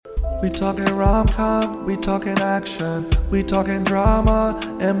We talking rom-com, we talking action, we talking drama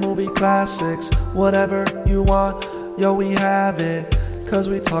and movie classics. Whatever you want, yo, we have it, 'cause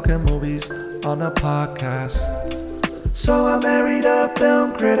we talking movies on the podcast. So I married a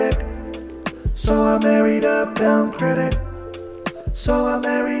film critic. So I married a film critic. So I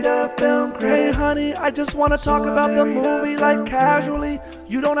married a film critic. Hey honey, I just want to talk about the movie like casually.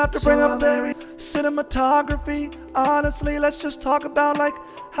 You don't have to bring up the cinematography. Honestly, let's just talk about like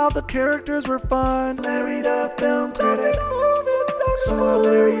how the characters were fun. Married a film critic. So I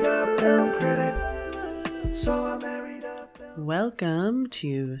married a film critic. So I married a film. Welcome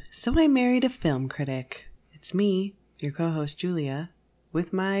to So I Married a Film Critic. It's me, your co-host Julia,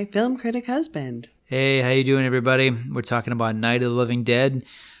 with my film critic husband. Hey, how you doing, everybody? We're talking about Night of the Living Dead,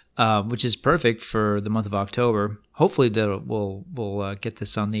 which is perfect for the month of October. Hopefully, we'll get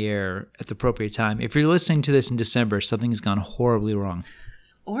this on the air at the appropriate time. If you're listening to this in December, something has gone horribly wrong.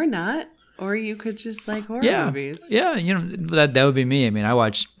 Or not. Or you could just like horror movies. Yeah, you know, that would be me. I mean, I'd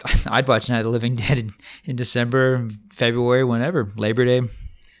watch Night of the Living Dead in December, February, whenever, Labor Day.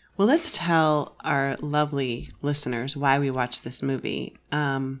 Well, let's tell our lovely listeners why we watched this movie.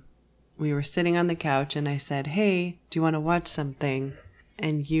 We were sitting on the couch and I said, hey, do you want to watch something?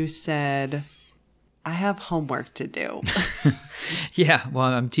 And you said, I have homework to do. Yeah, well,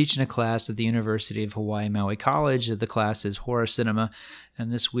 I'm teaching a class at the University of Hawaii Maui College. The class is horror cinema.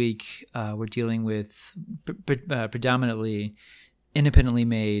 And this week we're dealing with predominantly independently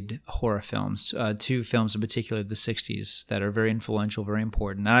made horror films, two films in particular, the 60s, that are very influential, very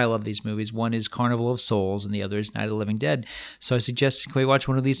important. And I love these movies. One is Carnival of Souls, and the other is Night of the Living Dead. So I suggested, can we watch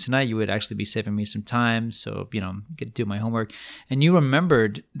one of these tonight? You would actually be saving me some time, so, you know, get to do my homework. And you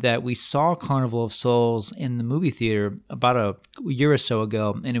remembered that we saw Carnival of Souls in the movie theater about a year or so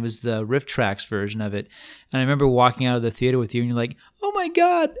ago, and it was the RiffTrax version of it. And I remember walking out of the theater with you, and you're like, oh my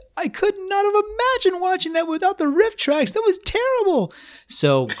God, I could not have imagined watching that without the RiffTrax. That was terrible.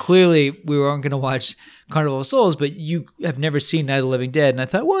 So clearly we weren't going to watch Carnival of Souls, but you have never seen Night of the Living Dead. And I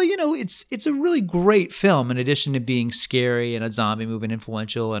thought, well, you know, it's a really great film in addition to being scary and a zombie movie and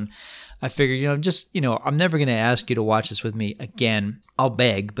influential. And I figured, I'm never going to ask you to watch this with me again. I'll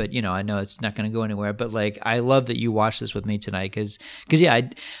beg, but, I know it's not going to go anywhere. But, I love that you watched this with me tonight because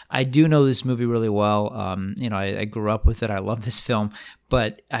I do know this movie really well. I grew up with it. I love this film.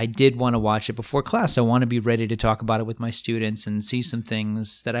 But I did want to watch it before class. I want to be ready to talk about it with my students and see some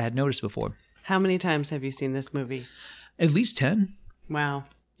things that I had noticed before. How many times have you seen this movie? At least 10. Wow.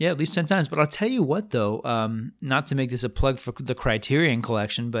 Yeah, at least 10 times. But I'll tell you what, though, not to make this a plug for the Criterion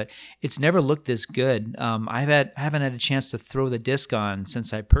Collection, but it's never looked this good. I haven't had a chance to throw the disc on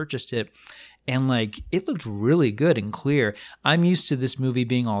since I purchased it, and it looked really good and clear. I'm used to this movie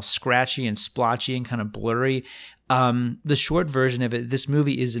being all scratchy and splotchy and kind of blurry. The short version of it, this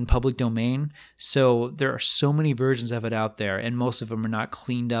movie is in public domain, so there are so many versions of it out there, and most of them are not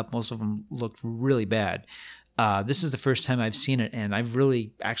cleaned up. Most of them look really bad. This is the first time I've seen it, and I've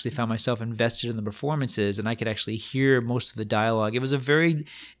really actually found myself invested in the performances, and I could actually hear most of the dialogue. It was a very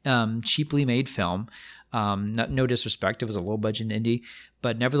cheaply made film. No disrespect, it was a low-budget indie,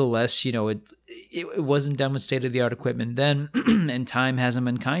 but nevertheless, it wasn't done with state-of-the-art equipment then, and time hasn't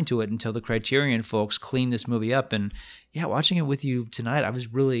been kind to it until the Criterion folks cleaned this movie up. And yeah, watching it with you tonight, I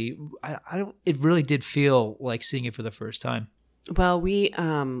was really, it really did feel like seeing it for the first time. Well,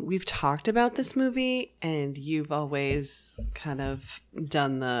 we've talked about this movie, and you've always kind of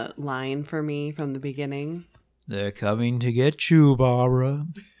done the line for me from the beginning. They're coming to get you, Barbara.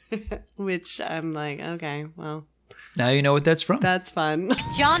 Which I'm like, okay, well. Now you know what that's from. That's fun.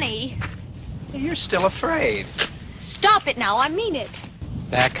 Johnny. You're still afraid. Stop it now, I mean it.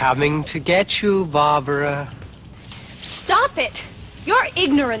 They're coming to get you, Barbara. Stop it. You're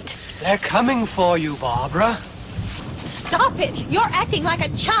ignorant. They're coming for you, Barbara. Stop it! You're acting like a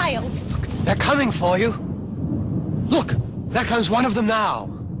child! They're coming for you. Look, there comes one of them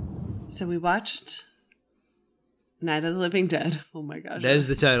now. So we watched Night of the Living Dead. Oh my gosh. That is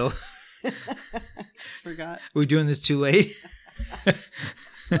the title. Just forgot. Are we doing this too late?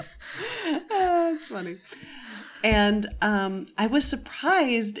 It's funny. And I was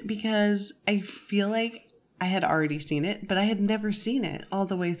surprised because I feel like I had already seen it, but I had never seen it all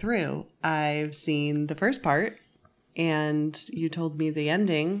the way through. I've seen the first part. And you told me the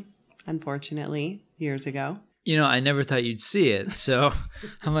ending, unfortunately, years ago. I never thought you'd see it. So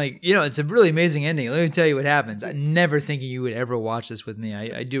I'm like, it's a really amazing ending. Let me tell you what happens. I never thinking you would ever watch this with me.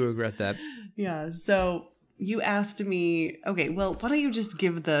 I do regret that. Yeah. So you asked me, okay, well, why don't you just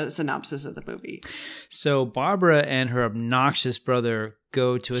give the synopsis of the movie? So Barbara and her obnoxious brother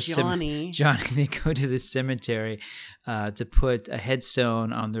go to a Johnny. They go to the cemetery to put a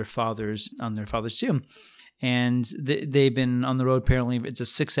headstone on their father's tomb. And they've been on the road. Apparently, it's a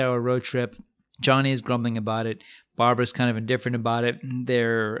 6-hour road trip. Johnny is grumbling about it. Barbara's kind of indifferent about it.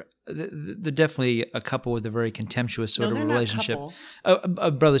 They're definitely a couple with a very contemptuous sort of relationship.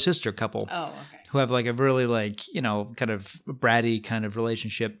 A brother-sister couple. Oh, okay. Who have like a really kind of bratty kind of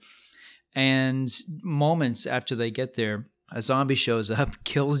relationship. And moments after they get there, a zombie shows up,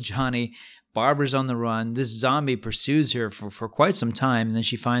 kills Johnny. Barbara's on the run. This zombie pursues her for quite some time, and then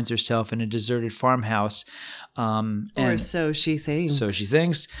she finds herself in a deserted farmhouse. Or so she thinks. So she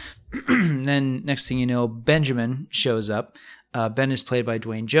thinks. And then next thing you know, Benjamin shows up. Ben is played by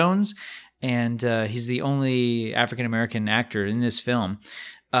Dwayne Jones, and he's the only African-American actor in this film.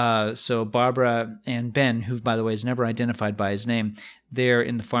 So Barbara and Ben, who, by the way, is never identified by his name, they're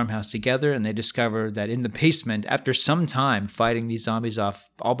in the farmhouse together, and they discover that in the basement, after some time fighting these zombies off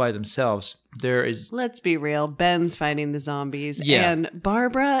all by themselves, there is... Let's be real. Ben's fighting the zombies, Yeah. and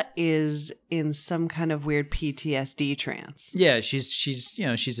Barbara is in some kind of weird PTSD trance. Yeah,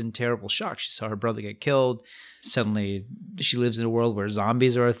 she's in terrible shock. She saw her brother get killed. Suddenly, she lives in a world where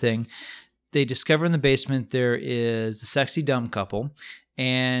zombies are a thing. They discover in the basement there is the sexy dumb couple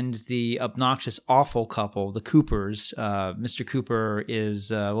and the obnoxious awful couple, the Coopers. Mr. Cooper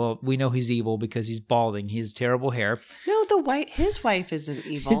is, we know he's evil because he's balding. He has terrible hair. No, his wife isn't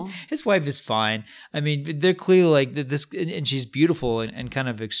evil. His wife is fine. I mean, they're clearly like this, and she's beautiful and kind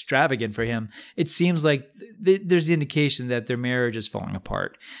of extravagant for him. It seems like there's the indication that their marriage is falling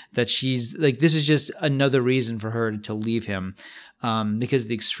apart, that she's like, this is just another reason for her to leave him. Because of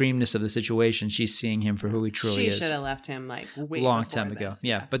the extremeness of the situation, she's seeing him for who he truly is. She should have left him like way long before time ago. this.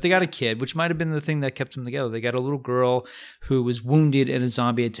 Yeah, but they got a kid, which might have been the thing that kept them together. They got a little girl who was wounded in a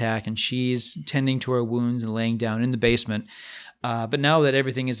zombie attack, and she's tending to her wounds and laying down in the basement. But now that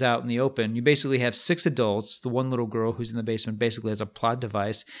everything is out in the open, you basically have 6 adults. The one little girl who's in the basement basically has a plot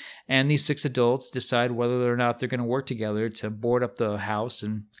device. And these 6 adults decide whether or not they're going to work together to board up the house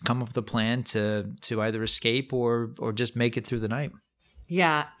and come up with a plan to either escape or just make it through the night.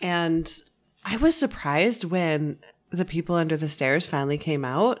 Yeah, and I was surprised when the people under the stairs finally came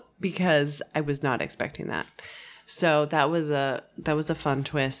out because I was not expecting that. So that was a fun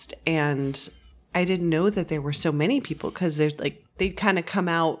twist, and I didn't know that there were so many people because there's like they kind of come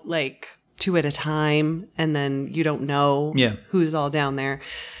out like 2 at a time, and then you don't know who's all down there.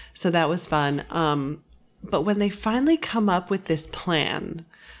 So that was fun. But when they finally come up with this plan,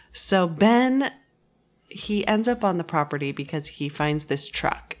 so Ben, he ends up on the property because he finds this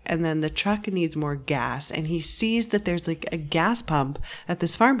truck, and then the truck needs more gas, and he sees that there's like a gas pump at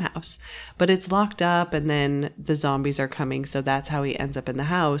this farmhouse, but it's locked up, and then the zombies are coming. So that's how he ends up in the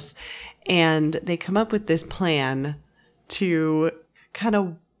house. And they come up with this plan to kind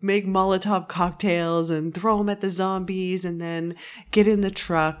of make Molotov cocktails and throw them at the zombies, and then get in the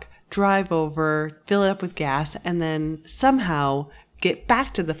truck, drive over, fill it up with gas, and then somehow get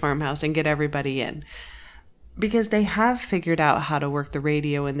back to the farmhouse and get everybody in. Because they have figured out how to work the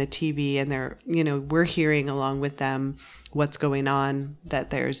radio and the TV, and they're, we're hearing along with them what's going on, that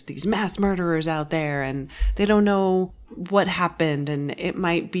there's these mass murderers out there and they don't know what happened, and it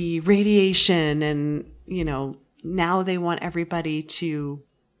might be radiation, and, now they want everybody to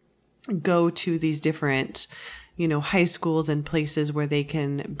go to these different, high schools and places where they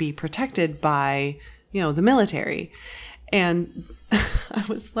can be protected by, the military. And I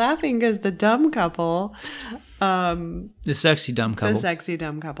was laughing because the dumb couple, the sexy dumb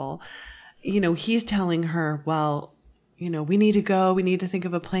couple, he's telling her, well, we need to go. We need to think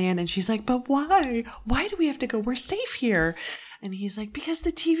of a plan. And she's like, but why? Why do we have to go? We're safe here. And he's like, because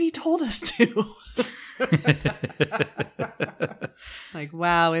the TV told us to. Like,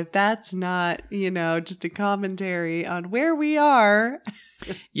 wow, if that's not, just a commentary on where we are.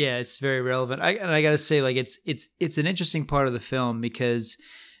 Yeah, it's very relevant. I got to say, like, it's an interesting part of the film because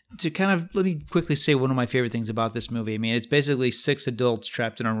to kind of, let me quickly say one of my favorite things about this movie. I mean, it's basically 6 adults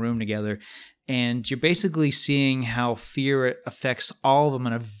trapped in a room together, and you're basically seeing how fear affects all of them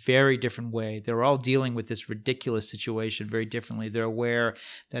in a very different way. They're all dealing with this ridiculous situation very differently. They're aware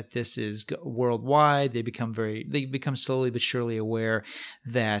that this is worldwide. They become slowly but surely aware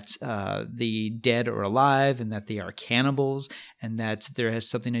that the dead are alive and that they are cannibals, and that there has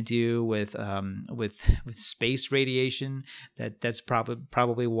something to do with space radiation. That's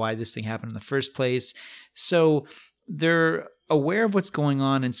probably why this thing happened in the first place. So they're aware of what's going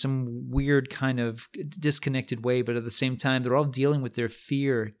on in some weird kind of disconnected way, but at the same time, they're all dealing with their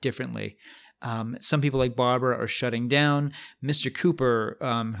fear differently. Some people like Barbara are shutting down. Mr. Cooper,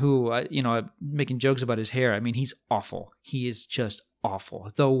 who, I'm making jokes about his hair. I mean, he's awful. He is just awful,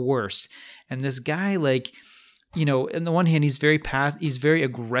 the worst. And this guy, like, on the one hand, he's very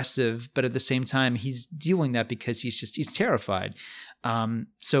aggressive, but at the same time, he's doing that because he's terrified.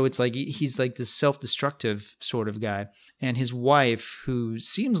 So it's like he's like this self-destructive sort of guy. And his wife, who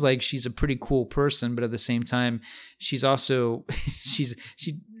seems like she's a pretty cool person, but at the same time, she's also she's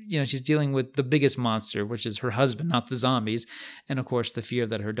dealing with the biggest monster, which is her husband, not the zombies. And of course, the fear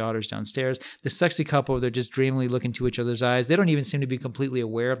that her daughter's downstairs. The sexy couple, they're just dreamily looking into each other's eyes. They don't even seem to be completely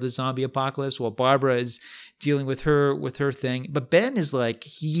aware of the zombie apocalypse, while Barbara is dealing with her thing. But Ben is like,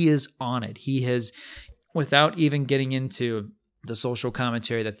 he is on it. He has, without even getting into the social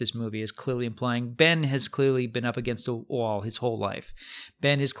commentary that this movie is clearly implying, Ben has clearly been up against a wall his whole life.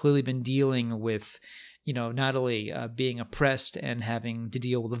 Ben has clearly been dealing with, not only being oppressed and having to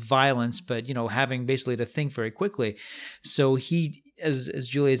deal with the violence, but, having basically to think very quickly. So he, as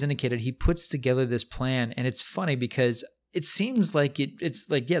Julie has indicated, he puts together this plan, and it's funny because it seems like it's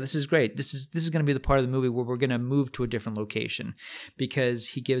like, yeah, this is great. This is going to be the part of the movie where we're going to move to a different location, because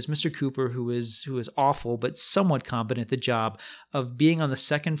he gives Mr. Cooper, who is awful but somewhat competent, the job of being on the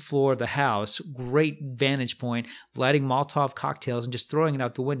second floor of the house, great vantage point, lighting Molotov cocktails and just throwing it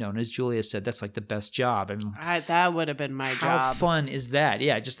out the window. And as Julia said, that's like the best job. I mean, that would have been my job. How fun is that?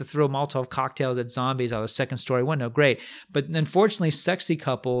 Yeah, just to throw Molotov cocktails at zombies out of a second story window. Great. But unfortunately, sexy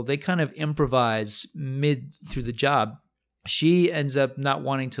couple, they kind of improvise mid through the job. She ends up not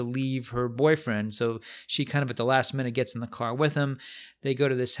wanting to leave her boyfriend, so she kind of at the last minute gets in the car with him. They go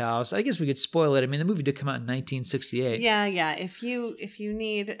to this house. I guess we could spoil it. I mean, the movie did come out in 1968. Yeah. If you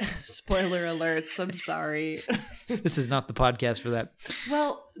need spoiler alerts, I'm sorry. This is not the podcast for that.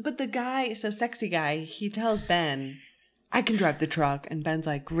 Well, but the guy, so sexy guy, he tells Ben, I can drive the truck. And Ben's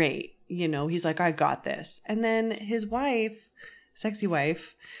like, great. He's like, I got this. And then his wife, sexy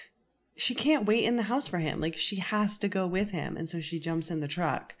wife, she can't wait in the house for him. Like, she has to go with him. And so she jumps in the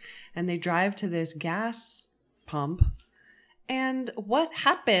truck and they drive to this gas pump. And what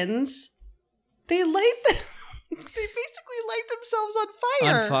happens? They basically light themselves on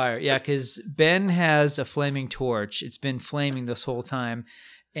fire. On fire. Yeah. Cause Ben has a flaming torch. It's been flaming this whole time.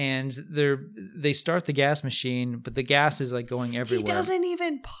 And they start the gas machine, but the gas is like going everywhere. He doesn't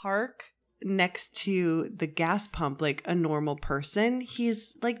even park next to the gas pump like a normal person.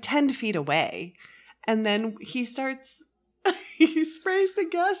 He's like 10 feet away, and then he sprays the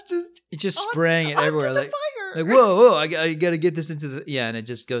gas spraying it everywhere, like whoa, I gotta get this into the and it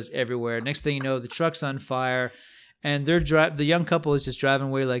just goes everywhere. Next thing you know, the truck's on fire, and the young couple is just driving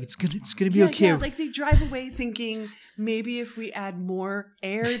away like it's gonna be okay. Yeah, like they drive away thinking, maybe if we add more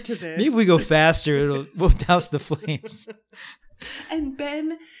air to this, maybe if we go faster, we'll douse the flames. And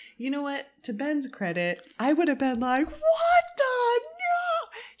Ben, you know what? To Ben's credit, I would have been like, what the no?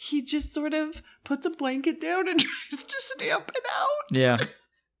 He just sort of puts a blanket down and tries to stamp it out. Yeah.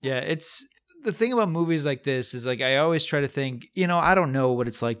 Yeah. It's the thing about movies like this is like, I always try to think, I don't know what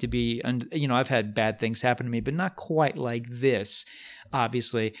it's like to be, I've had bad things happen to me, but not quite like this,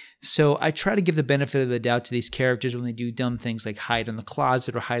 obviously. So I try to give the benefit of the doubt to these characters when they do dumb things like hide in the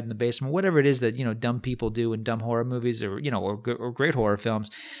closet or hide in the basement, whatever it is that, dumb people do in dumb horror movies or great horror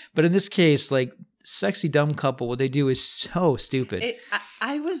films. But in this case, like sexy dumb couple, what they do is so stupid.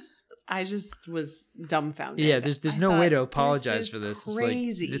 I just was dumbfounded. Yeah, there's no way to apologize for this. Crazy.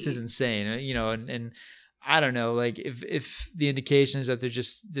 It's like, this is insane, and I don't know, like if the indication is that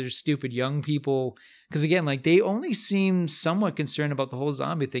they're stupid young people, because again, like they only seem somewhat concerned about the whole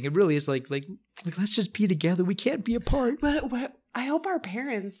zombie thing. It really is like let's just be together. We can't be apart. But I hope our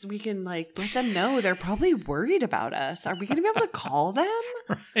parents, we can like let them know they're probably worried about us. Are we going to be able to call them?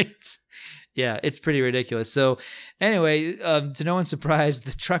 Right. Yeah, it's pretty ridiculous. So anyway, to no one's surprise,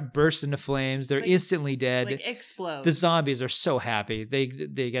 the truck bursts into flames. They're instantly dead. Like explodes. The zombies are so happy.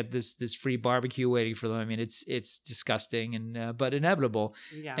 They got this free barbecue waiting for them. I mean, it's disgusting and but inevitable.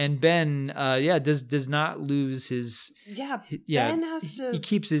 Yeah. And Ben, does not lose his. Yeah. Ben has to. He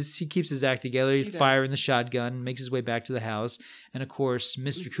keeps his act together. He's firing the shotgun, makes his way back to the house, and of course,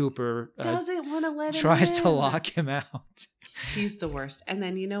 Mr. Cooper doesn't want to let him tries in. to lock him out. He's the worst. And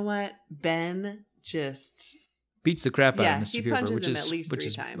then you know what? Ben just beats the crap out of Mr. he Cooper, punches which him is at least 3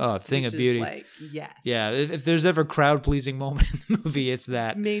 times. Oh, thing of beauty. Like, yes. Yeah, if there's ever crowd pleasing moment in the movie, it's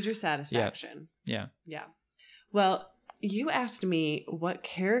that. Major satisfaction. Yeah. Well, you asked me what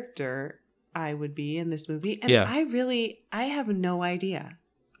character I would be in this movie, and I have no idea.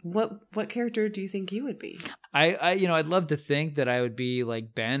 What character do you think you would be? I'd love to think that I would be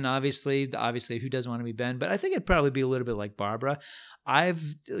like Ben, obviously, who doesn't want to be Ben, but I think I'd probably be a little bit like Barbara.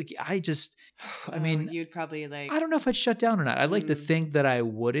 You'd probably like, I don't know if I'd shut down or not. I'd like to think that I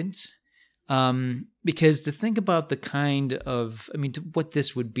wouldn't. Because to think about the kind of, what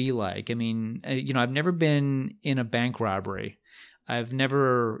this would be like. I've never been in a bank robbery. I've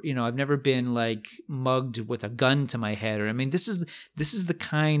never been like mugged with a gun to my head. This is the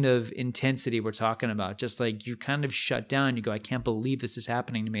kind of intensity we're talking about. Just like you kind of shut down. You go, I can't believe this is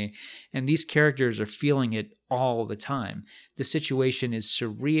happening to me. And these characters are feeling it all the time. The situation is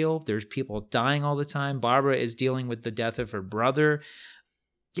surreal. There's people dying all the time. Barbara is dealing with the death of her brother.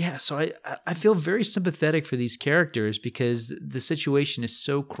 Yeah, so I feel very sympathetic for these characters because the situation is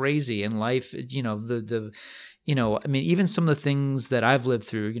so crazy in life. Even some of the things that I've lived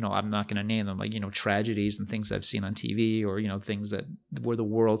through, I'm not going to name them, like, tragedies and things I've seen on TV or, things that where the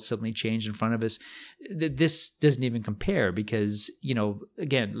world suddenly changed in front of us. This doesn't even compare because,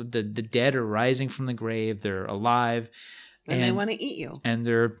 again, the dead are rising from the grave. They're alive. And they want to eat you. And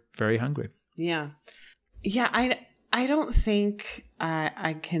they're very hungry. Yeah. Yeah, I don't think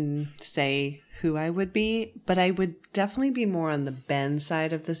I can say who I would be, but I would definitely be more on the Ben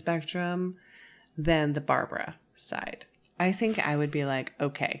side of the spectrum than the Barbara side. I think I would be like,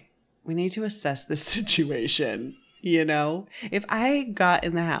 okay, we need to assess this situation. If I got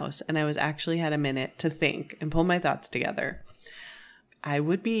in the house and I was actually had a minute to think and pull my thoughts together, I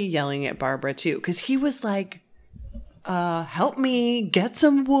would be yelling at Barbara too, because he was like, help me get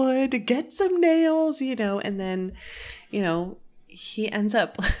some wood, get some nails, and then, he ends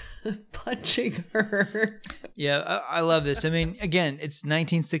up punching her. Yeah, I love this. Again, it's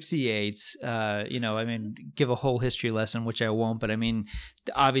 1968. Give a whole history lesson, which I won't, but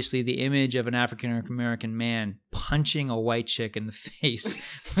obviously the image of an African American man punching a white chick in the face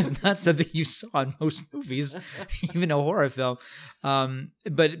was not something you saw in most movies, even a horror film.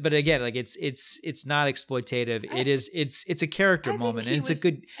 But again, like it's not exploitative. It's a character moment, and it's a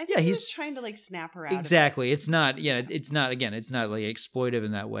good. He's trying to like snap her out. Exactly. It's not. Yeah, it's not. Again, it's not like exploitive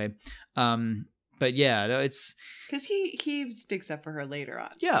in that way. But yeah, no, it's because he sticks up for her later on.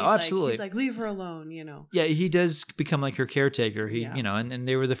 Yeah, absolutely. He's like, leave her alone, Yeah, he does become like her caretaker. And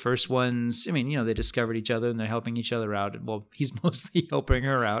they were the first ones. They discovered each other and they're helping each other out. Well, he's mostly helping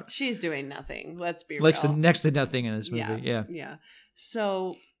her out. She's doing nothing. Let's be real. Next to nothing in this movie. Yeah. Yeah.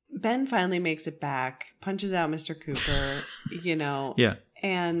 So Ben finally makes it back, punches out Mr. Cooper. Yeah.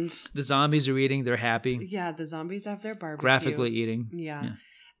 And the zombies are eating. They're happy. Yeah, the zombies have their barbecue. Graphically eating. Yeah.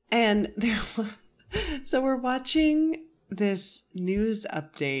 And so we're watching this news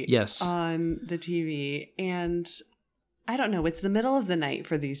update on the TV, and I don't know, it's the middle of the night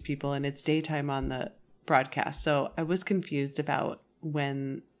for these people and it's daytime on the broadcast. So I was confused about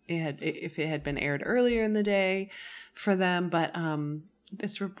if it had been aired earlier in the day for them, but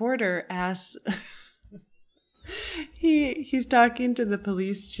this reporter asks he's talking to the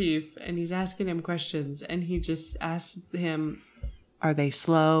police chief and he's asking him questions, and he just asks him, are they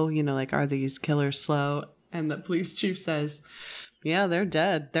slow? Are these killers slow? And the police chief says, yeah, they're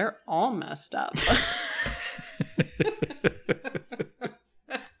dead. They're all messed up.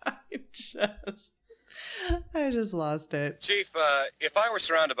 I just lost it. Chief, if I were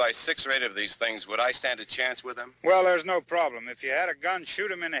surrounded by 6 or 8 of these things, would I stand a chance with them? Well, there's no problem. If you had a gun, shoot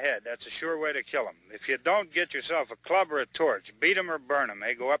them in the head. That's a sure way to kill them. If you don't, get yourself a club or a torch. Beat them or burn them.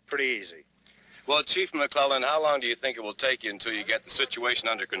 They go up pretty easy. Well, Chief McClellan, how long do you think it will take you until you get the situation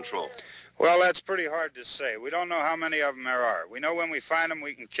under control? Well, that's pretty hard to say. We don't know how many of them there are. We know when we find them,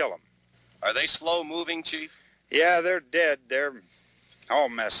 we can kill them. Are they slow-moving, Chief? Yeah, they're dead. They're all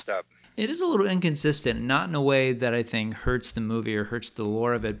messed up. It is a little inconsistent, not in a way that I think hurts the movie or hurts the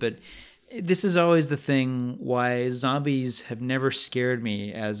lore of it, but this is always the thing why zombies have never scared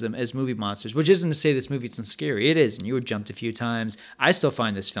me as movie monsters, which isn't to say this movie isn't scary. It is, and you were jumped a few times. I still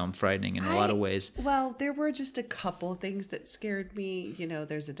find this film frightening in a lot of ways. Well, there were just a couple things that scared me.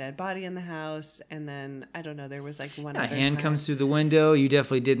 There's a dead body in the house, and then, I don't know, there was like one other time. A hand comes through the window. You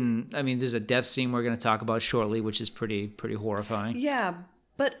definitely didn't. There's a death scene we're going to talk about shortly, which is pretty horrifying. Yeah,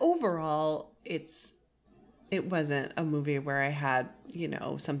 but overall, it wasn't a movie where I had,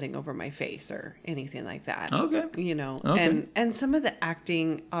 something over my face or anything like that. Okay. Okay. And some of the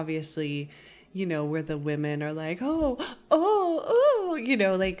acting, obviously, where the women are like, oh,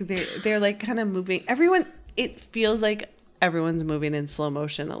 like they're like kind of moving. It feels like everyone's moving in slow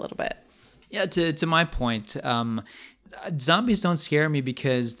motion a little bit. Yeah, to my point, zombies don't scare me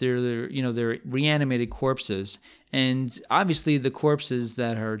because they're reanimated corpses. And obviously the corpses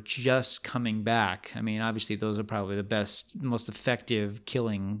that are just coming back, I mean, obviously those are probably the best, most effective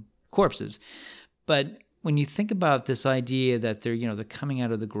killing corpses. But when you think about this idea that they're coming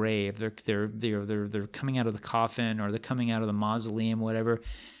out of the grave, they're coming out of the coffin, or they're coming out of the mausoleum, whatever.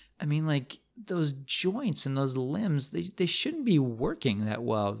 I mean, like, those joints and those limbs, they shouldn't be working that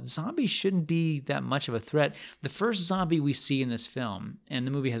well. Zombies shouldn't be that much of a threat. The first zombie we see in this film, and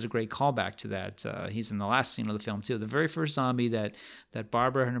the movie has a great callback to that. He's in the last scene of the film too. The very first zombie that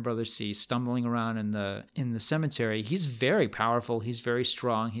Barbara and her brother see stumbling around in the cemetery, he's very powerful. He's very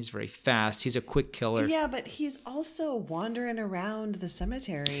strong. He's very fast. He's a quick killer. Yeah, but he's also wandering around the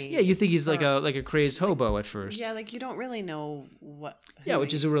cemetery. Yeah, you think he's like a crazed hobo at first. Yeah, like you don't really know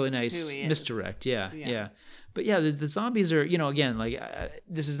which is a really nice misdirect. Yeah. But yeah, the zombies are, again, like,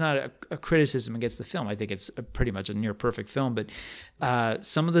 this is not a criticism against the film. I think it's pretty much a near perfect film. But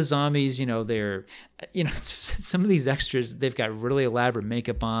some of the zombies, they're, some of these extras, they've got really elaborate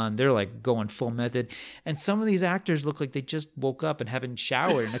makeup on. They're like going full method. And some of these actors look like they just woke up and haven't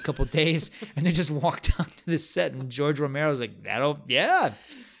showered in a couple of days. And they just walked onto the set. And George Romero's like,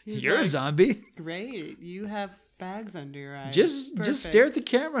 you're a zombie. Great. You have bags under your eyes. Just stare at the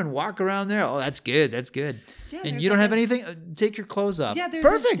camera and walk around there. Oh, that's good. Yeah, and you don't have anything. Take your clothes off. Yeah, there's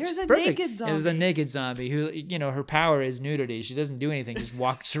perfect. A naked zombie. There's a naked zombie who, her power is nudity. She doesn't do anything. Just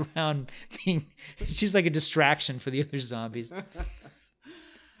walks around she's like a distraction for the other zombies.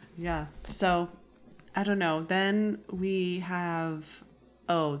 Yeah. So, I don't know. Then we have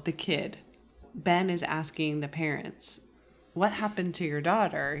the kid. Ben is asking the parents, what happened to your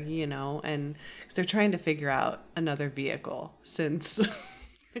daughter, and because they're trying to figure out another vehicle since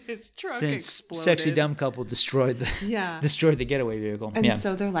his truck exploded. Sexy dumb couple destroyed the getaway vehicle. And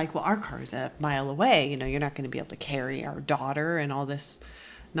so they're like, well, our car's a mile away. You're not going to be able to carry our daughter and all this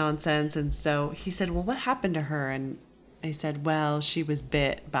nonsense. And so he said, well, what happened to her? And they said, well, she was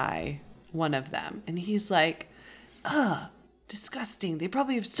bit by one of them. And he's like, disgusting. They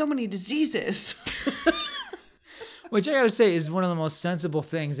probably have so many diseases. Which I gotta say is one of the most sensible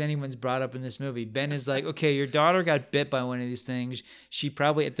things anyone's brought up in this movie. Ben is like, okay, your daughter got bit by one of these things. She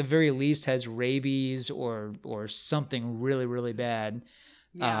probably, at the very least, has rabies or something really, really bad.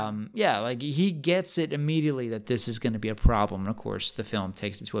 Yeah. Like, he gets it immediately that this is going to be a problem. And of course, the film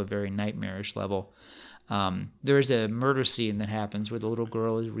takes it to a very nightmarish level. There is a murder scene that happens where the little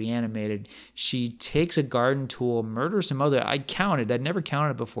girl is reanimated. She takes a garden tool, murders her mother. I'd never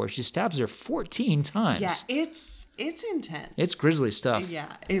counted before. She stabs her 14 times. Yeah, it's intense. It's grisly stuff.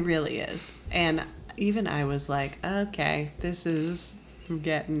 Yeah, it really is. And even I was like, okay, this is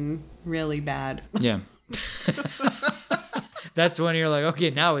getting really bad. Yeah. That's when you're like,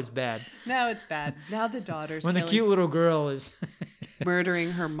 okay, now it's bad. Now it's bad. Now the daughter's when the cute little girl is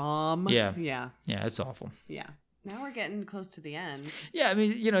murdering her mom. Yeah. Yeah. Yeah, it's awful. Yeah. Now we're getting close to the end. Yeah, I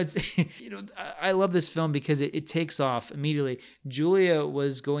mean, it's, I love this film because it takes off immediately. Julia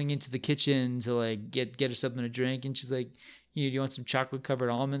was going into the kitchen to like get her something to drink, and she's like, you want some chocolate covered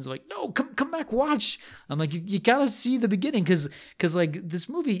almonds? I'm like, no, come back, watch. I'm like, you gotta see the beginning because like this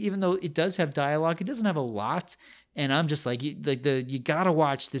movie, even though it does have dialogue, it doesn't have a lot. And I'm just like, you gotta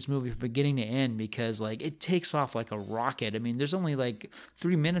watch this movie from beginning to end because like it takes off like a rocket. I mean, there's only like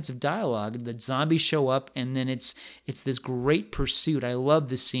 3 minutes of dialogue. The zombies show up, and then it's this great pursuit. I love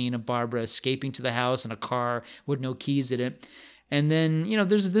the scene of Barbara escaping to the house in a car with no keys in it. And then,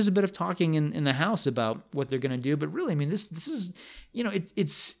 there's a bit of talking in the house about what they're gonna do. But really, I mean, this is,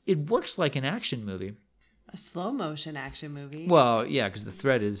 it works like an action movie. A slow motion action movie. Well, yeah, because the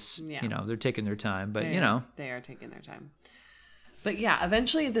thread is, they're taking their time, but they are taking their time. But yeah,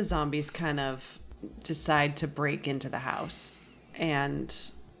 eventually the zombies kind of decide to break into the house, and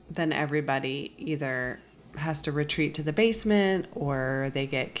then everybody either has to retreat to the basement or they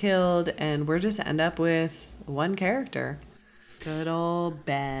get killed, and we're just end up with one character. Good old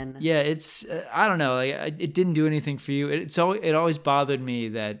Ben. Yeah, it's I don't know. Like, it didn't do anything for you. It always bothered me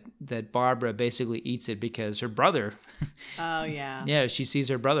that Barbara basically eats it because her brother. Oh yeah. Yeah, she sees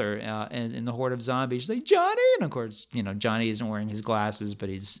her brother in the horde of zombies. She's like, Johnny, and of course, Johnny isn't wearing his glasses, but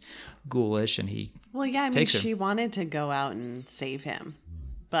he's ghoulish, and he. Well, yeah, I mean, she wanted to go out and save him,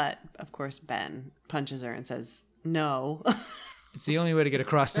 but of course Ben punches her and says no. It's the only way to get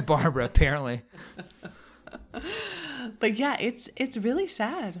across to Barbara, apparently. But yeah, it's really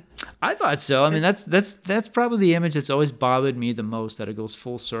sad. I thought so. I mean, that's probably the image that's always bothered me the most, that it goes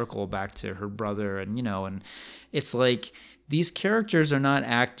full circle back to her brother, and and it's like these characters are not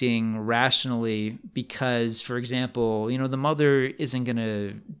acting rationally because, for example, the mother isn't going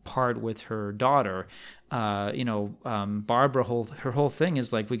to part with her daughter. Barbara, her whole thing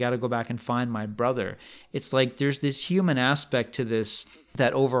is like, we got to go back and find my brother. It's like there's this human aspect to this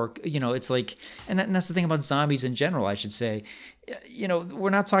that it's like, and that's the thing about zombies in general, I should say. We're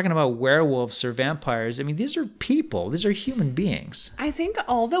not talking about werewolves or vampires. I mean, these are people. These are human beings. I think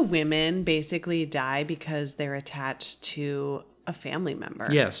all the women basically die because they're attached to a family member.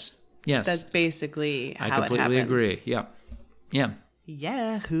 Yes. That's basically how it happens. I completely agree. Yeah. Yeah.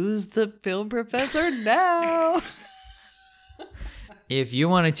 Yeah, who's the film professor now? If you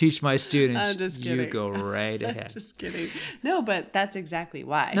want to teach my students, I'm just kidding. You go right ahead. Just kidding. No, but that's exactly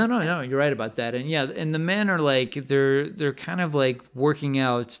why. No, you're right about that. And yeah, and the men are like, they're kind of like working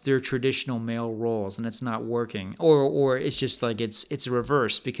out their traditional male roles, and it's not working. Or it's just like it's a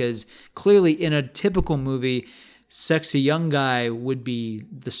reverse, because clearly in a typical movie, sexy young guy would be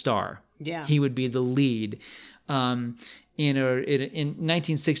the star. Yeah. He would be the lead. In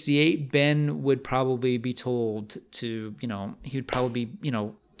 1968, Ben would probably be told to, he would probably be,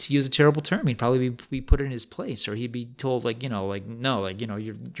 to use a terrible term, he'd probably be put in his place, or he'd be told no,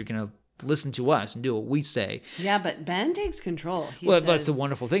 you're going to listen to us and do what we say. Yeah, but Ben takes control. That's the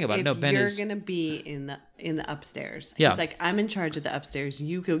wonderful thing about it. No, Ben is. You're going to be in the upstairs. Yeah. He's like, I'm in charge of the upstairs.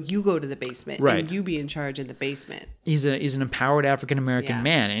 You go to the basement. Right. And you be in charge in the basement. He's an empowered African American Yeah.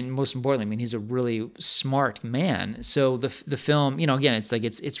 man, and most importantly, I mean, he's a really smart man. So the film, again, it's like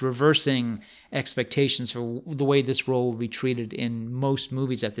it's reversing expectations for the way this role will be treated in most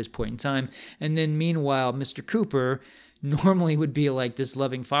movies at this point in time. And then meanwhile, Mr. Cooper normally would be like this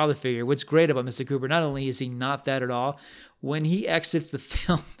loving father figure. What's great about Mr. Cooper, not only is he not that at all, when he exits the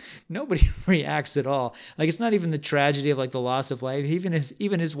film, nobody reacts at all. Like, it's not even the tragedy of like the loss of life. Even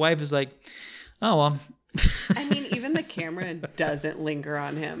his wife is like, oh well. I mean, even the camera doesn't linger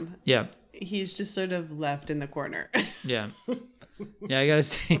on him. Yeah. He's just sort of left in the corner. Yeah. Yeah, I gotta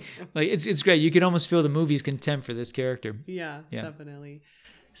say, like, it's great. You can almost feel the movie's contempt for this character. Yeah, definitely.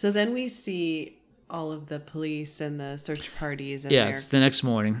 So then we see all of the police and the search parties. And it's the next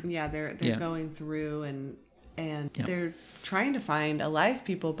morning. Yeah, they're going through and they're trying to find alive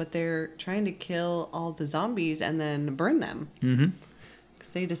people, but they're trying to kill all the zombies and then burn them. Mm-hmm.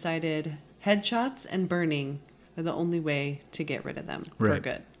 Because they decided headshots and burning are the only way to get rid of them for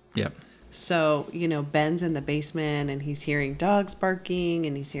good. Yep. So, Ben's in the basement and he's hearing dogs barking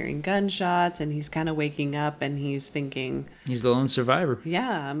and he's hearing gunshots and he's kind of waking up and he's thinking, he's the lone survivor.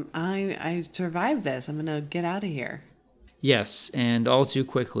 Yeah, I survived this. I'm going to get out of here. Yes, and all too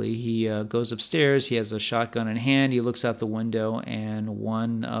quickly, he goes upstairs. He has a shotgun in hand. He looks out the window, and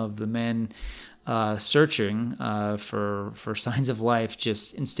one of the men searching for signs of life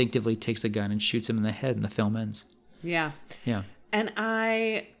just instinctively takes a gun and shoots him in the head, and the film ends. Yeah. Yeah. And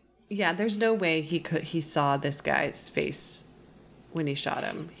there's no way he saw this guy's face when he shot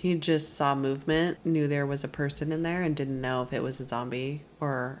him. He just saw movement, knew there was a person in there, and didn't know if it was a zombie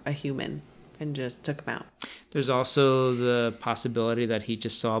or a human, and just took him out. There's also the possibility that he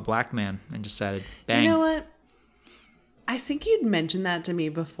just saw a black man and decided, bang. You know what? I think you'd mentioned that to me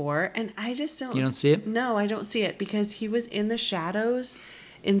before, and I just don't... You don't see it? No, I don't see it, because he was in the shadows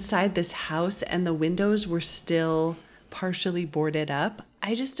inside this house, and the windows were still partially boarded up.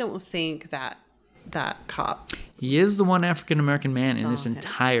 I just don't think that cop... He is the one African-American man in this him.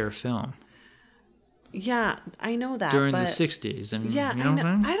 entire film. Yeah, I know that. During the but 60s. And, yeah, you know what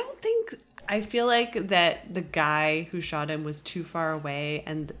I'm saying? I don't think... I feel like that the guy who shot him was too far away,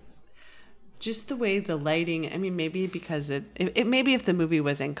 and just the way the lighting... I mean, maybe because it maybe if the movie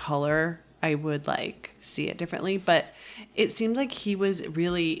was in color, I would see it differently, but it seems like he was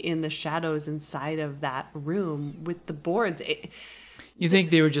really in the shadows inside of that room with the boards. You think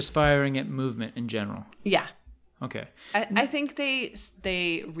they were just firing at movement in general? Yeah. Okay. I think they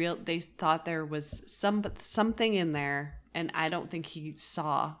thought there was something in there, and I don't think he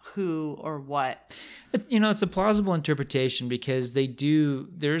saw who or what. It's a plausible interpretation, because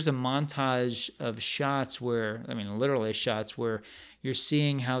there's a montage of shots where, literally shots where you're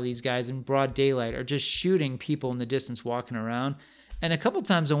seeing how these guys in broad daylight are just shooting people in the distance walking around. And a couple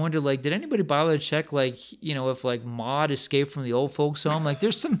times I wondered, did anybody bother to check, if Maud escaped from the old folks' home?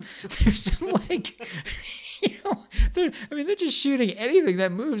 There's some they're just shooting anything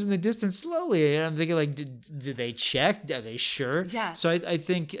that moves in the distance slowly. And I'm thinking, did they check? Are they sure? Yeah. So I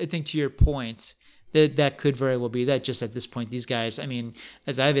think to your point, that could very well be that. Just at this point, these guys,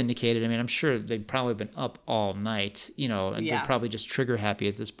 as I've indicated, I'm sure they've probably been up all night, and they're probably just trigger happy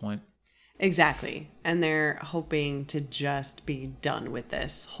at this point. Exactly. And they're hoping to just be done with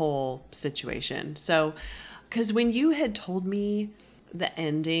this whole situation. So Because when you had told me the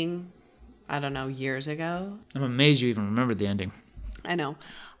ending, I don't know, years ago. I'm amazed you even remember the ending. I know.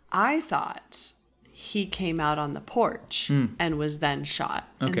 I thought he came out on the porch and was then shot.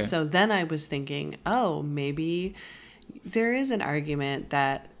 Okay. And so then I was thinking, oh, maybe there is an argument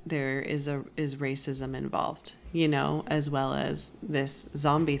that there is racism involved, you know, as well as this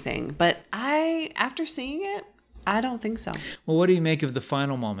zombie thing. But after seeing it, I don't think so. Well, what do you make of the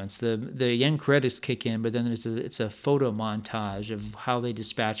final moments? The end credits kick in, but then it's a photo montage of how they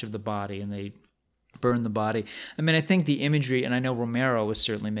dispatch of the body and they burn the body. I mean, I think the imagery, and I know Romero was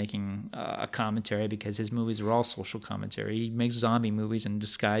certainly making a commentary because his movies are all social commentary. He makes zombie movies and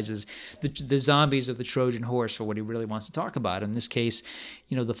disguises the zombies of the Trojan horse for what he really wants to talk about. In this case,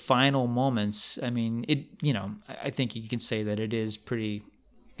 you know, the final moments, I mean, I think you can say that it is pretty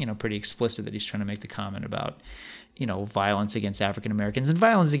explicit that he's trying to make the comment about, you know, violence against African Americans and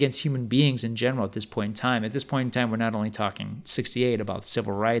violence against human beings in general at this point in time. At this point in time, we're not only talking 68 about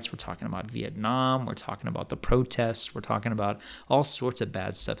civil rights, we're talking about Vietnam, we're talking about the protests, we're talking about all sorts of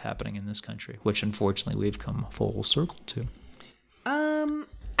bad stuff happening in this country, which unfortunately we've come full circle to.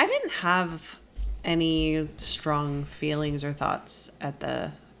 I didn't have any strong feelings or thoughts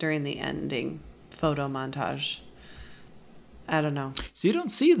during the ending photo montage. I don't know. So you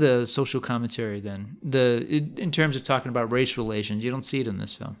don't see the social commentary then, in terms of talking about race relations. You don't see it in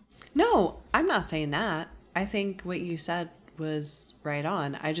this film. No, I'm not saying that. I think what you said was right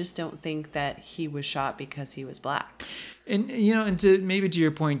on. I just don't think that he was shot because he was black. And you know, and to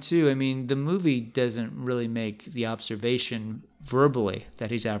your point too. I mean, the movie doesn't really make the observation verbally that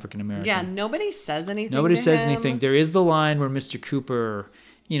he's African American. Yeah, nobody says anything. Nobody says anything. There is the line where Mr. Cooper.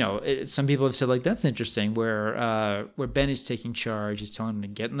 You know, some people have said, like, that's interesting, where Ben is taking charge. He's telling him to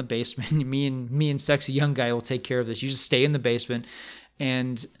get in the basement. me and sexy young guy will take care of this. You just stay in the basement.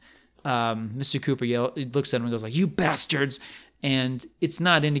 And Mr. Cooper looks at him and goes like, "You bastards!" And it's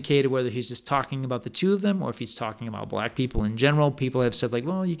not indicated whether he's just talking about the two of them or if he's talking about black people in general. People have said, like,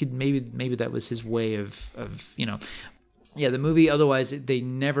 well, you could maybe that was his way of you know. Yeah, the movie, otherwise, they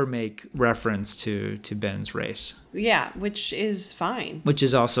never make reference to Ben's race. Yeah, which is fine. Which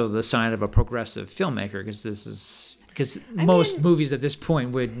is also the sign of a progressive filmmaker, because most movies at this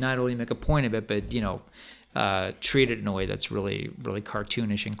point would not only make a point of it, but, you know, treat it in a way that's really, really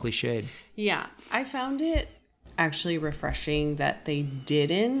cartoonish and cliched. Yeah, I found it actually refreshing that they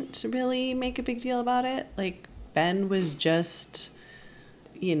didn't really make a big deal about it. Like, Ben was just...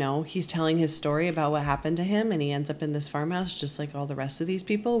 You know, he's telling his story about what happened to him, and he ends up in this farmhouse just like all the rest of these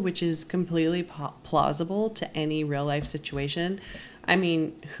people, which is completely plausible to any real life situation. I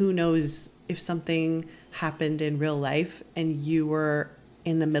mean, who knows if something happened in real life and you were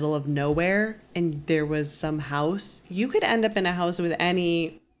in the middle of nowhere and there was some house, you could end up in a house with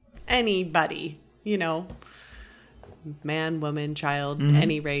anybody, you know, man, woman, child,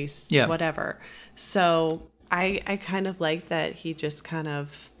 any race, whatever. So I kind of like that he just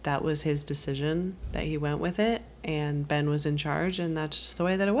that was his decision, that he went with it, and Ben was in charge, and that's just the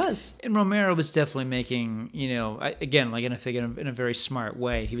way that it was. And Romero was definitely making, you know, again, like in a very smart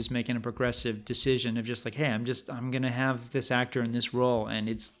way, he was making a progressive decision of just like, hey, I'm going to have this actor in this role, and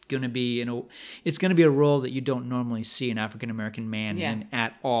it's going to be a role that you don't normally see an African-American man in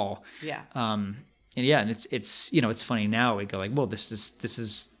at all. Yeah. And it's you know, it's funny now, we go like, well, this is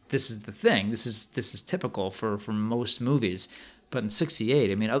the thing. This is typical for most movies. But in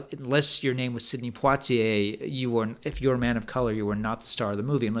 '68, I mean, unless your name was Sidney Poitier, if you were a man of color, you were not the star of the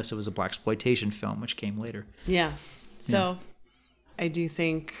movie, unless it was a blaxploitation film, which came later. Yeah. So I do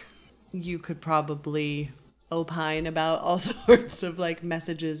think you could probably opine about all sorts of like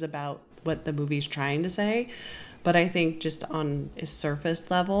messages about what the movie's trying to say. But I think just on a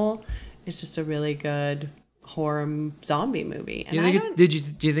surface level, it's just a really good horror zombie movie. And do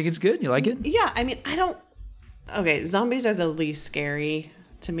you think it's good? You like it? Yeah, I mean, okay, zombies are the least scary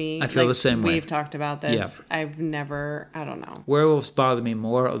to me. I feel the same way. We've talked about this. Yeah. I don't know. Werewolves bother me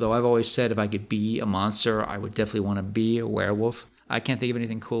more, although I've always said if I could be a monster, I would definitely want to be a werewolf. I can't think of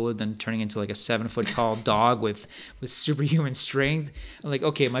anything cooler than turning into like a 7-foot tall dog with superhuman strength. I'm like,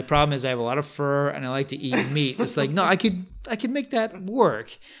 okay, my problem is I have a lot of fur and I like to eat meat. It's like, no, I could make that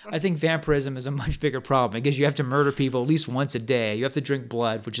work. I think vampirism is a much bigger problem because you have to murder people at least once a day. You have to drink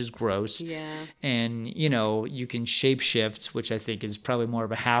blood, which is gross. Yeah. And, you know, you can shapeshift, which I think is probably more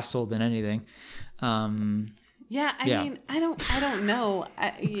of a hassle than anything. I mean, I don't know.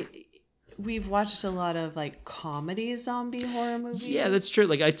 we've watched a lot of like comedy zombie horror movies. Yeah, that's true.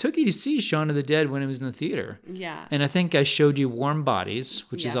 Like, I took you to see Shaun of the Dead when it was in the theater. Yeah. And I think I showed you Warm Bodies,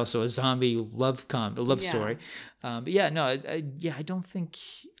 which is Yeah. also a zombie love story. But yeah, no, I don't think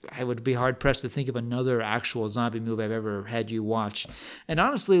I would be hard pressed to think of another actual zombie movie I've ever had you watch. And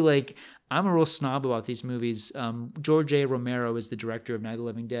honestly, like, I'm a real snob about these movies. George A. Romero is the director of Night of the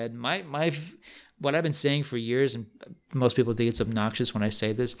Living Dead. What I've been saying for years, and most people think it's obnoxious when I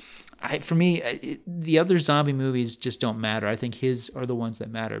say this, the other zombie movies just don't matter. I think his are the ones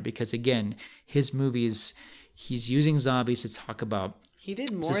that matter because, again, his movies, he's using zombies to talk about He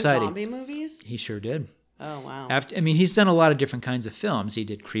did more society. zombie movies? He sure did. Oh, wow. He's done a lot of different kinds of films. He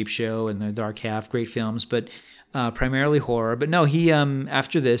did Creepshow and The Dark Half, great films, but primarily horror. But no, he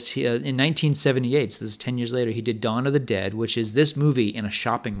after this, in 1978, so this is 10 years later, he did Dawn of the Dead, which is this movie in a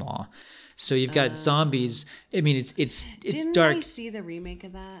shopping mall. So you've got zombies. I mean, it's Didn't dark. I see the remake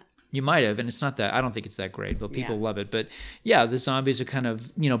of that? You might have, and it's not that. I don't think it's that great, but people Yeah. love it. But yeah, the zombies are kind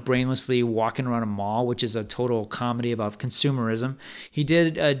of brainlessly walking around a mall, which is a total comedy about consumerism. He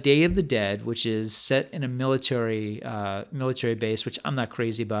did Day of the Dead, which is set in a military base, which I'm not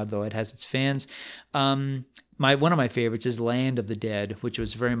crazy about, though it has its fans. One of my favorites is Land of the Dead, which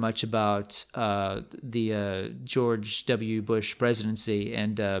was very much about the George W. Bush presidency,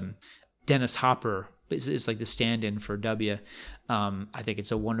 and Dennis Hopper is like the stand-in for W. I think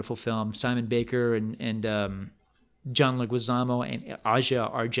it's a wonderful film. Simon Baker and John Leguizamo and Asia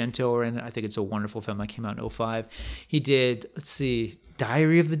Argento are in it. I think it's a wonderful film that came out in 2005. He did,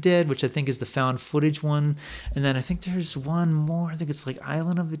 Diary of the Dead, which I think is the found footage one. And then I think there's one more. I think it's like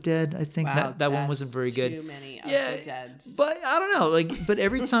Island of the Dead. I think Wow, that one wasn't that's very good. Too many of the deads. But I don't know, but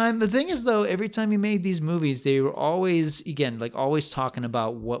every time, the thing is though, every time he made these movies, they were always talking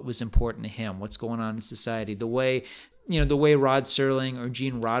about what was important to him, what's going on in society, the way Rod Serling or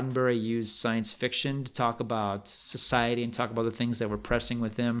Gene Roddenberry used science fiction to talk about society and talk about the things that were pressing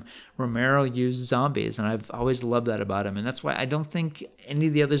with him. Romero used zombies, and I've always loved that about him. And that's why I don't think any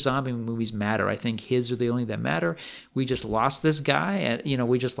of the other zombie movies matter. I think his are the only that matter. We just lost this guy, and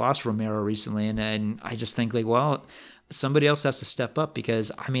we just lost Romero recently, and I just think somebody else has to step up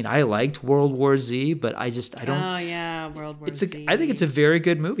because I liked World War Z, but I don't. Oh yeah, World War Z. I think it's a very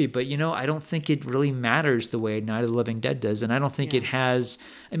good movie, but I don't think it really matters the way Night of the Living Dead does, and I don't think it has.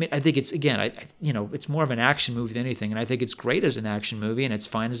 I think it's it's more of an action movie than anything, and I think it's great as an action movie, and it's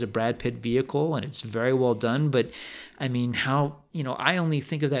fine as a Brad Pitt vehicle, and it's very well done. But I only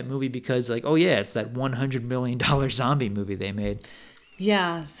think of that movie because it's that $100 million zombie movie they made.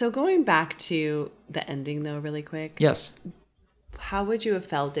 Yeah. So going back to the ending, though, really quick. Yes. How would you have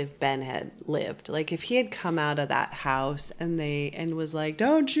felt if Ben had lived? Like if he had come out of that house and was like,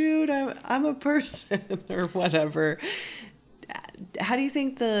 "Don't shoot, I'm a person," or whatever. How do you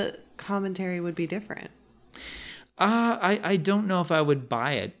think the commentary would be different? I don't know if I would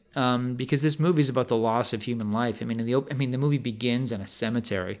buy it. Because this movie is about the loss of human life. The movie begins in a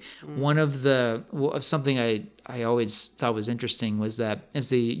cemetery. One of something I always thought was interesting was that as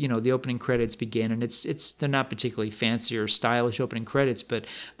the opening credits begin, and they're not particularly fancy or stylish opening credits, but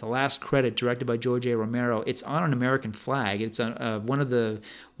the last credit, directed by George A. Romero, it's on an American flag. It's on one of the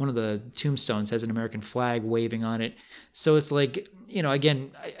tombstones has an American flag waving on it. So it's like,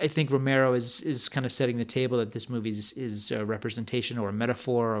 again, I think Romero is kind of setting the table that this movie is a representation or a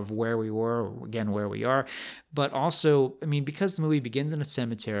metaphor of where we were, or again, where we are. But also, because the movie begins in a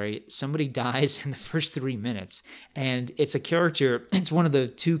cemetery, somebody dies in the first 3 minutes. And it's it's one of the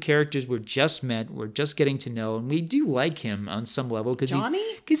two characters we're just getting to know. And we do like him on some level because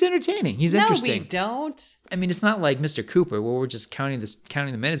he's entertaining. He's interesting. No, we don't. It's not like Mr. Cooper where we're just counting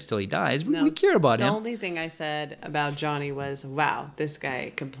the minutes till he dies. We care about him. The only thing I said about Johnny was, wow, this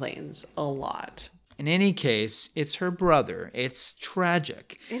guy complains a lot. In any case, it's her brother. It's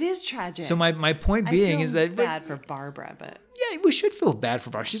tragic. It is tragic. So my point being is that... bad for Barbara, but... Yeah, we should feel bad for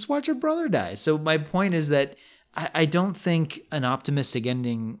Barbara. She's watched her brother die. So my point is that I don't think an optimistic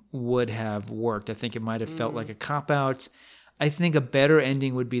ending would have worked. I think it might have felt like a cop-out. I think a better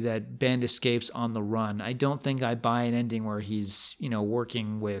ending would be that Ben escapes on the run. I don't think I buy an ending where he's,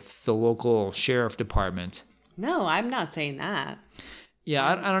 working with the local sheriff department. No, I'm not saying that. Yeah,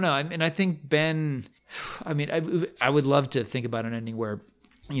 I don't know. I think Ben... I would love to think about an ending where,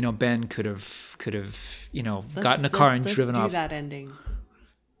 Ben could have got in a car and driven off. Let's do that ending.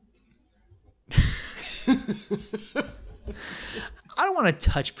 I don't want to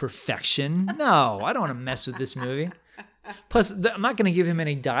touch perfection. No, I don't want to mess with this movie. Plus, I'm not going to give him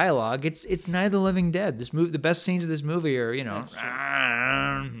any dialogue. It's Night of the Living Dead. This movie, the best scenes of this movie are,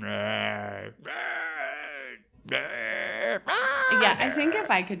 Yeah, I think if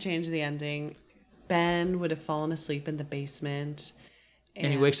I could change the ending, Ben would have fallen asleep in the basement.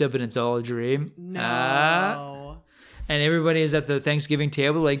 And he wakes up and it's all a dream. No. And everybody is at the Thanksgiving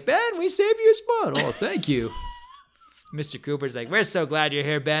table like, Ben, we saved you a spot. Oh, thank you. Mr. Cooper's like, we're so glad you're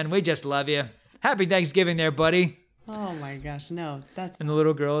here, Ben. We just love you. Happy Thanksgiving there, buddy. Oh my gosh, no. That's And the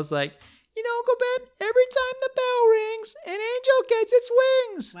little girl is like, you know, Uncle Ben, every time the bell rings, an angel gets its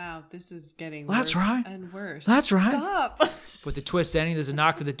wings. wow, this is getting That's worse right. and worse. That's right. Stop. With the twist ending, there's a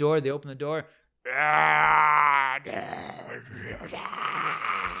knock at the door. They open the door.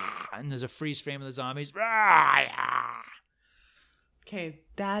 And there's a freeze frame of the zombies. Okay,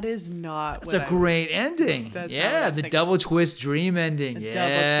 that is not That's what a great ending. That's not what I Yeah, was the thinking. double twist dream ending. a Yeah.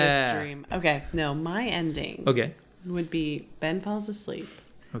 double twist dream. Okay, no, my ending Okay. would be Ben falls asleep.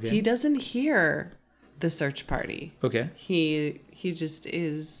 Okay. He doesn't hear the search party. Okay. He just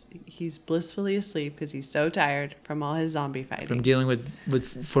is, he's blissfully asleep because he's so tired from all his zombie fighting. From dealing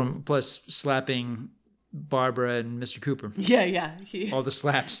from plus slapping Barbara and Mr. Cooper. yeah. All the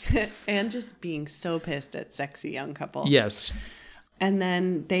slaps. And just being so pissed at sexy young couple. Yes. And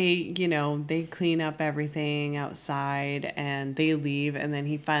then they clean up everything outside and they leave. And then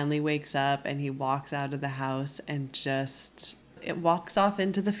he finally wakes up and he walks out of the house and it walks off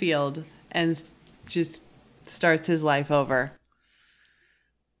into the field and just starts his life over.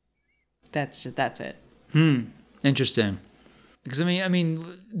 That's it. Interesting. Because I mean,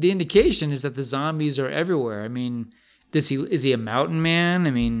 the indication is that the zombies are everywhere. I mean, is he a mountain man?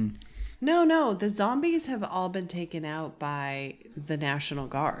 I mean, No, the zombies have all been taken out by the National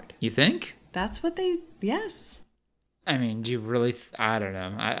Guard. you think? That's what yes. I mean, do you really? I don't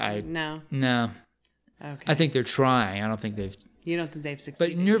know. I No. no. Okay. I think they're trying. I don't think they've. You don't think they've But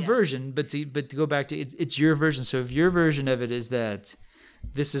succeeded in your yet. version, but to go back to it's your version. So if your version of it is that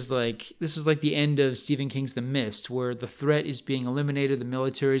this is like the end of Stephen King's The Mist, where the threat is being eliminated, the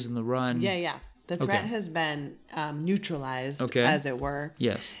military's on the run. Yeah. The threat has been neutralized, Okay. as it were.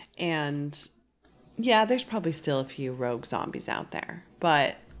 Yes. And yeah, there's probably still a few rogue zombies out there,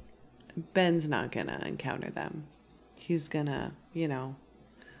 but Ben's not gonna encounter them. He's gonna,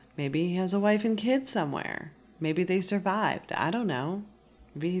 maybe he has a wife and kids somewhere. Maybe they survived. I don't know.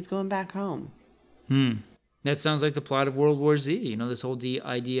 Maybe he's going back home. That sounds like the plot of World War Z. This whole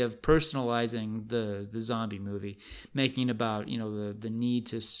idea of personalizing the zombie movie, making it about the need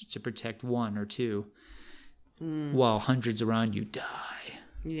to protect one or two, while hundreds around you die.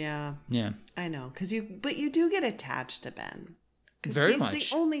 Yeah, Yeah, I know. But you do get attached to Ben. 'Cause Very he's much.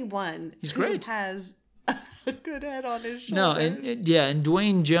 the only one He's who great. has a good head on his shoulders. no, and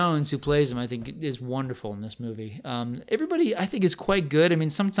Dwayne Jones, who plays him, I think is wonderful in this movie. Everybody, I think, is quite good. I mean,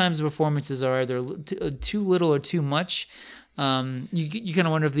 sometimes the performances are either too little or too much. You kind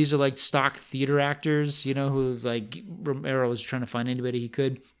of wonder if these are like stock theater actors, who like Romero was trying to find anybody he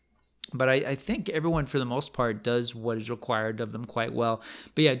could. But I think everyone, for the most part, does what is required of them quite well.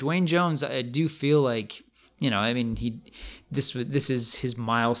 But yeah, Dwayne Jones, I do feel like, I mean, this is his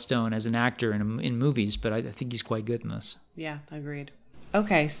milestone as an actor in movies. But I think he's quite good in this. Yeah, agreed.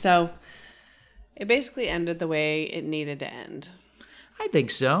 Okay, so it basically ended the way it needed to end. I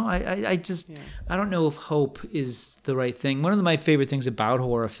think so. I don't know if hope is the right thing. One of my favorite things about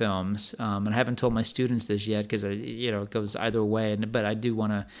horror films, and I haven't told my students this yet because it goes either way, but I do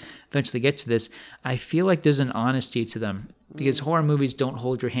want to eventually get to this. I feel like there's an honesty to them because horror movies don't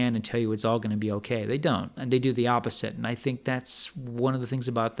hold your hand and tell you it's all going to be okay. They don't, and they do the opposite. And I think that's one of the things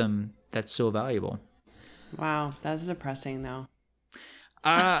about them that's so valuable. Wow, that's depressing, though.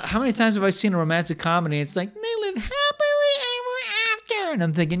 How many times have I seen a romantic comedy? It's like they live happily ever after, and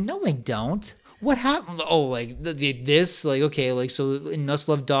I'm thinking, no, they don't. What happened? Oh, like this, like okay, like so in Us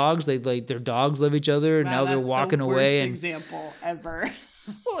Love Dogs, they like their dogs love each other, and now they're walking away. And example ever.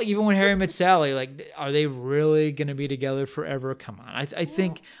 well, even when Harry met Sally, like, are they really gonna be together forever? Come on, I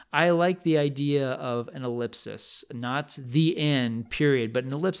think I like the idea of an ellipsis, not the end period, but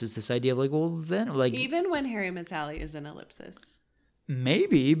an ellipsis. This idea of like, well, then like Even when Harry Met Sally is an ellipsis.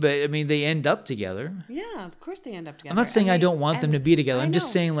 maybe, but I mean, they end up together. Yeah, of course they end up together. I'm not saying I don't want them to be together. I'm just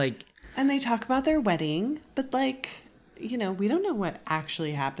know. saying like. And they talk about their wedding, but like, we don't know what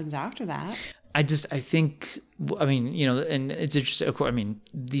actually happens after that. I think, I mean, and it's interesting. Of course, I mean,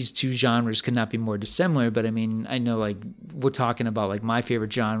 these two genres could not be more dissimilar, but I mean, I know like we're talking about like my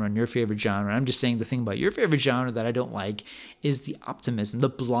favorite genre and your favorite genre. I'm just saying the thing about your favorite genre that I don't like is the optimism, the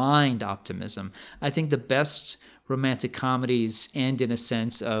blind optimism. I think the best romantic comedies end in a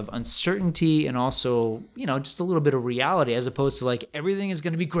sense of uncertainty and also, just a little bit of reality as opposed to like everything is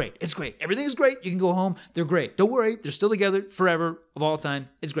going to be great. It's great. Everything is great. You can go home. They're great. Don't worry. They're still together forever of all time.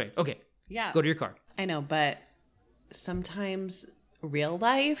 It's great. Okay. Yeah. Go to your car. I know, but sometimes real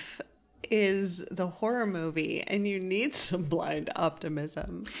life is the horror movie and you need some blind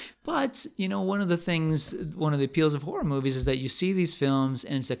optimism. But, one of the appeals of horror movies is that you see these films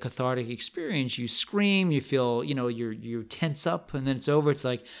and it's a cathartic experience. You scream, you feel, you tense up, and then it's over. It's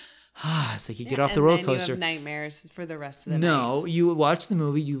like, it's like you get off the roller coaster. And then you have nightmares for the rest of the night. No, you watch the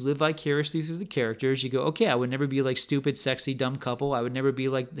movie, you live vicariously through the characters. You go, okay, I would never be like stupid, sexy, dumb couple. I would never be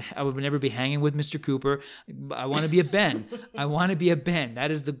hanging with Mr. Cooper. I want to be a Ben. I want to be a Ben.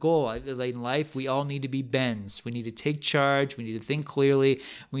 That is the goal. Like in life, we all need to be Bens. We need to take charge. We need to think clearly.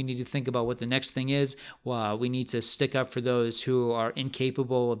 We need to think about what the next thing is. We need to stick up for those who are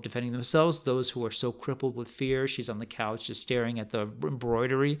incapable of defending themselves, those who are so crippled with fear. She's on the couch just staring at the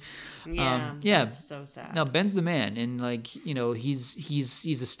embroidery. Yeah, that's so sad. Now Ben's the man, and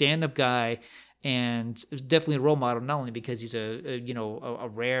he's a stand-up guy, and definitely a role model. Not only because he's a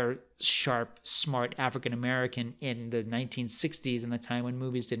rare, sharp, smart African American in the 1960s, in a time when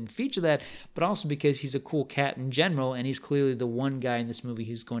movies didn't feature that, but also because he's a cool cat in general, and he's clearly the one guy in this movie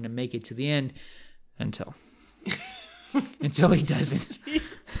who's going to make it to the end, until he doesn't.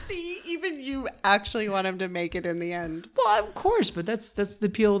 See, even you actually want him to make it in the end. Well, of course, but that's the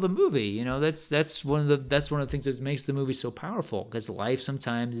appeal of the movie. That's one of the things that makes the movie so powerful, because life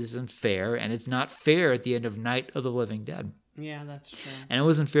sometimes isn't fair, and it's not fair at the end of Night of the Living Dead. Yeah, that's true. And it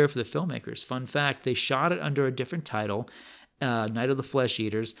wasn't fair for the filmmakers. Fun fact, they shot it under a different title, Night of the Flesh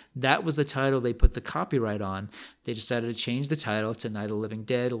Eaters. That was the title they put the copyright on. They decided to change the title to Night of the Living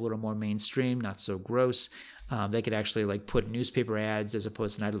Dead, a little more mainstream, not so gross. They could actually put newspaper ads as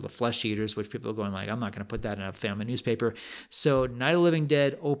opposed to Night of the Flesh Eaters, which people are going I'm not going to put that in a family newspaper. So Night of the Living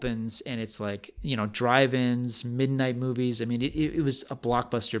Dead opens, and it's drive-ins, midnight movies. I mean, it was a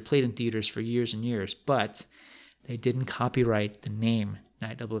blockbuster, played in theaters for years and years, but they didn't copyright the name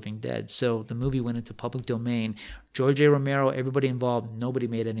Night of the Living Dead. So the movie went into public domain. George A. Romero, everybody involved, nobody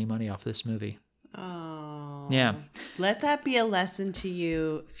made any money off this movie. Oh. Yeah. Let that be a lesson to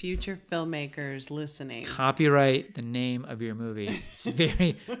you, future filmmakers listening. Copyright the name of your movie. It's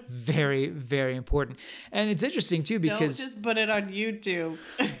very, very, very important. And it's interesting too, because don't just put it on YouTube.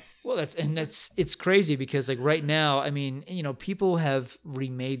 Well, it's crazy because right now, I mean, people have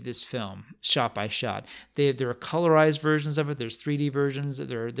remade this film shot by shot. There are colorized versions of it. There's 3D versions.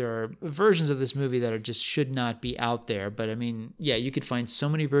 There are versions of this movie that just should not be out there. But I mean, yeah, you could find so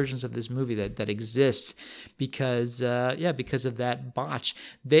many versions of this movie that exist because of that botch.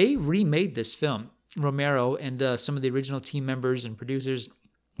 They remade this film, Romero and some of the original team members and producers,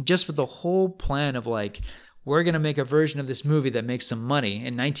 just with the whole plan of we're going to make a version of this movie that makes some money.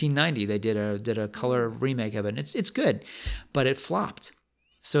 In 1990, they did a color remake of it, and it's good, but it flopped.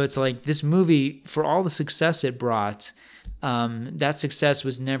 So it's this movie, for all the success it brought, that success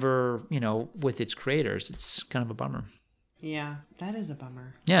was never, with its creators. It's kind of a bummer. Yeah, that is a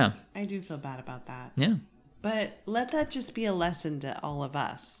bummer. Yeah. I do feel bad about that. Yeah. But let that just be a lesson to all of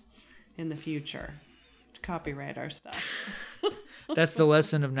us in the future to copyright our stuff. That's the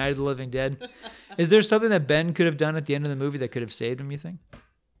lesson of Night of the Living Dead. Is there something that Ben could have done at the end of the movie that could have saved him, you think?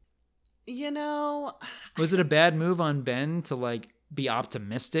 Was it a bad move on Ben to be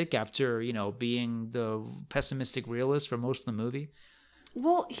optimistic after, being the pessimistic realist for most of the movie?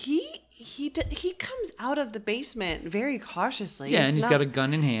 Well, he comes out of the basement very cautiously. Yeah, and he's got a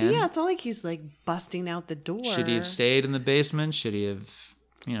gun in hand. Yeah, it's not like he's busting out the door. Should he have stayed in the basement? Should he have,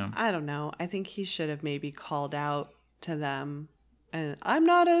 I don't know. I think he should have maybe called out to them. And I'm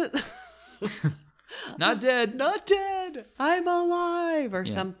not not dead. Not dead. I'm alive or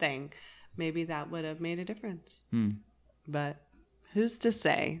something. Maybe that would have made a difference. But who's to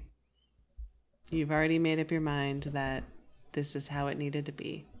say? You've already made up your mind that this is how it needed to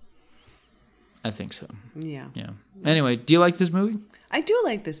be. I think so. Yeah. Yeah. Anyway, do you like this movie? I do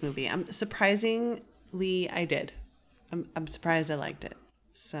like this movie. Surprisingly, I did. I'm surprised I liked it.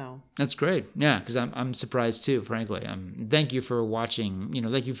 So that's great. Yeah, because I'm surprised too, frankly. Thank you for watching.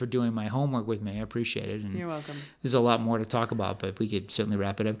 Thank you for doing my homework with me. I appreciate it. And you're welcome. There's a lot more to talk about, but we could certainly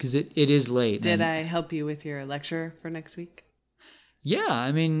wrap it up because it is late. Did I help you with your lecture for next week? Yeah,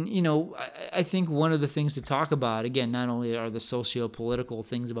 I mean, I think one of the things to talk about, again, not only are the socio-political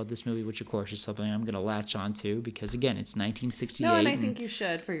things about this movie, which of course is something I'm going to latch on to because, again, it's 1968. No, and I think you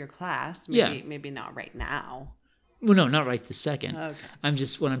should for your class. Maybe not right now. Well, no, not right this second. Okay.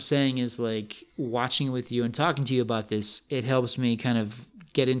 What I'm saying is watching it with you and talking to you about this, it helps me kind of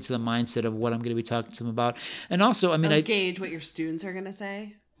get into the mindset of what I'm going to be talking to them about. And also, I mean, I gauge what your students are going to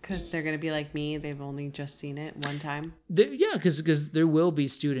say because they're going to be like me. They've only just seen it one time. Yeah, because there will be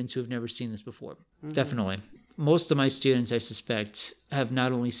students who have never seen this before. Mm-hmm. Definitely. most of my students, I suspect, have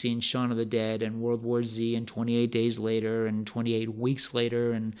not only seen Shaun of the Dead and World War Z and 28 Days Later and 28 Weeks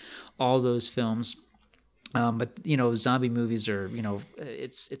Later and all those films. But zombie movies are,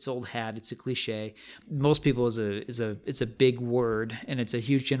 it's old hat. It's a cliche. Most people it's a big word and it's a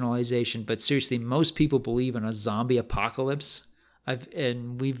huge generalization. But seriously, most people believe in a zombie apocalypse.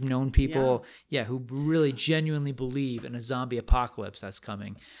 We've known people, who really genuinely believe in a zombie apocalypse that's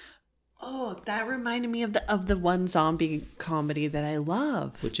coming. Oh, that reminded me of the one zombie comedy that I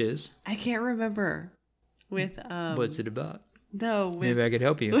love, Which is? I can't remember. With What's it about? No, with Maybe I could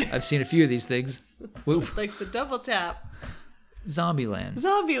help you. I've seen a few of these things. like the double tap.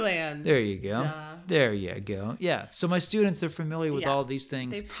 Zombieland. There you go. Duh. There you go. Yeah. So my students are familiar with all these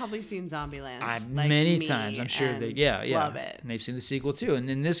things. They've probably seen Zombieland Many times. I'm sure they love it. And they've seen the sequel too. And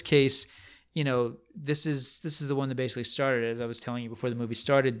in this case, this is the one that basically started, as I was telling you before the movie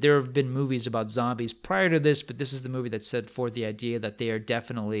started. There have been movies about zombies prior to this, but this is the movie that set forth the idea that they are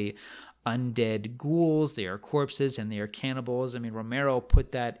definitely undead ghouls, they are corpses, and they are cannibals. I mean, Romero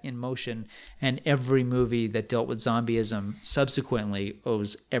put that in motion, and every movie that dealt with zombieism subsequently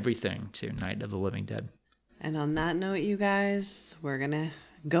owes everything to Night of the Living Dead. And on that note, you guys, we're going to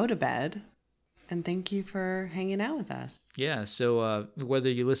go to bed. And thank you for hanging out with us. Yeah, so whether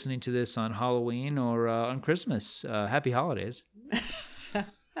you're listening to this on Halloween or on Christmas, happy holidays.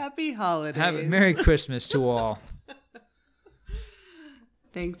 Happy holidays. Merry Christmas to all.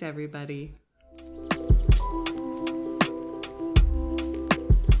 Thanks, everybody.